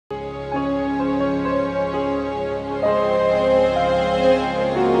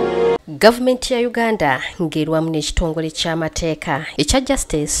Gavumenti ya Uganda ng'erwamu n'ekitongole ky'amateeka ekya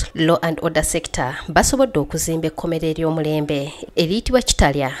Justice, Law and Order Sector basobodde okuzimba ekkomera ery'omulembe eriyitibwa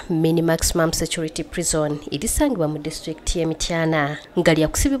Kitalya Mini Maximum Security Prison erisangibwa mu disitulikiti y'e Mityana nga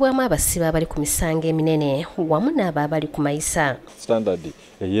lyakusibibwamu abasibe abali ku misango eminene wamu n'abo abali ku mayisa. Standard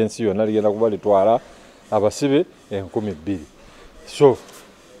ey'ensi yonna ligenda kuba litwala abasibe 2,000. So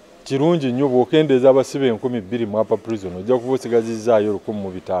kirungi nnyo bw'okendeeza abasibe 2,000 mu upper prison ojja kuba osigazizaayo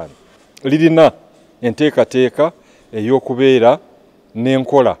 1,500. Lirina enteekateeka ey'okubeera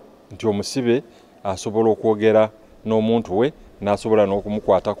n'enkola nti omusibe asobola okwogera n'omuntu we n'asobola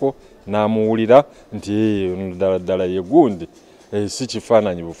n'okumukwatako n'amuwulira nti ddala ye gundi si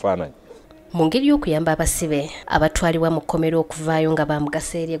kifaananyi bufaananyi. Mu ngeri y'okuyamba abasibe abatwalibwa mu kkomera okuvaayo nga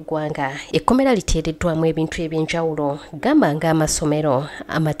bamugaso eri eggwanga, ekkomera liteereddwamu ebintu eby'enjawulo gamba ng'amasomero,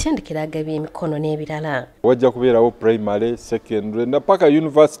 amatendekero ag'ebyemikono n'ebirala. Wajja kubeerawo primary, secondary na paka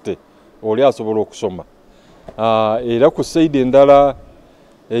university oli asobola okusoma. Era ku sayidi endala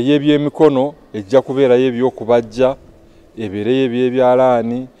ey'ebyemikono ejja kubeerayo eby'okubajja, ebeereyo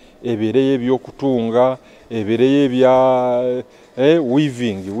eby'ebyalaani, ebeereyo eby'okutunga, ebeereyo ebya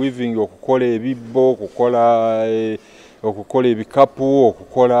weaving okukola ebibbo, okukola ebikapu,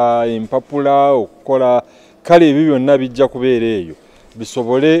 okukola empapula, okukola kale ebyo byonna bijja kubeera eyo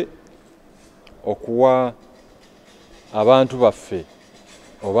bisobole okuwa abantu baffe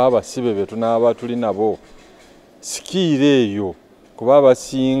oba abasibe be tunaaba tuli nabo sikiira eyo kuba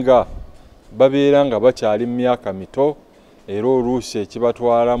abasinga babeera nga bakyali mu myaka mito era oluusi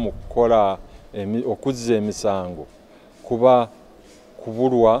ekibatwala mu kukola okuzza emisango kuba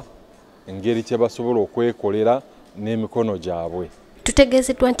kubulwa engeri kye basobola okwekolera n'emikono gyabwe.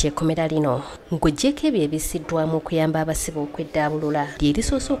 Tutegeezeddwa nti ekkomera lino ng'oggyeko ebyo ebisiddwamu okuyamba abasibe okweddaabulula lye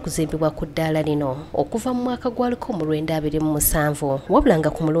lisoose okuzimbibwa ku ddaala lino okuva mu mwaka gwa 1927 wabula nga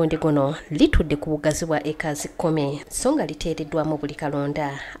ku mulundi guno litudde ku bugazi bwa acres 10 so nga liteereddwamu buli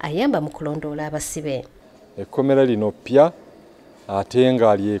kalonda ayamba mu kulondoola abasibe. Ekkomera lino ppya ate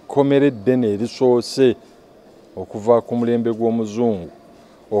nga ly'ekkomera eddene erisoose okuva ku mulembe gw'omuzungu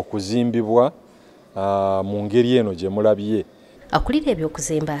okuzimbibwa mu ngeri eno gye mulabye. Akulira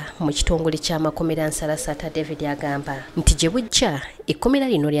eby'okuzimba mu kitongole ky'amakomera Nsalasata David agamba nti gye bujja ekkomera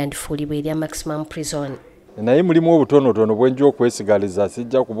lino lyandifuulibwa erya maximum prison. Naye mulimu obutonotono bwenja okwesigaliza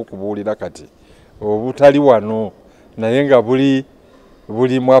sijja kubukubuulira kati obutali wano naye nga buli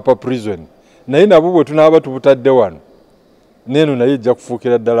mu upper prison. Naye nabwo bwe tunaaba tubutadde wano neeno naye ejja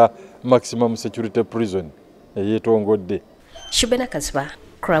kufuukira ddala maximum security prison eyeetongodde. Shube Nakaziba,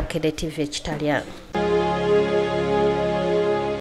 Bukedde TV Kitalya.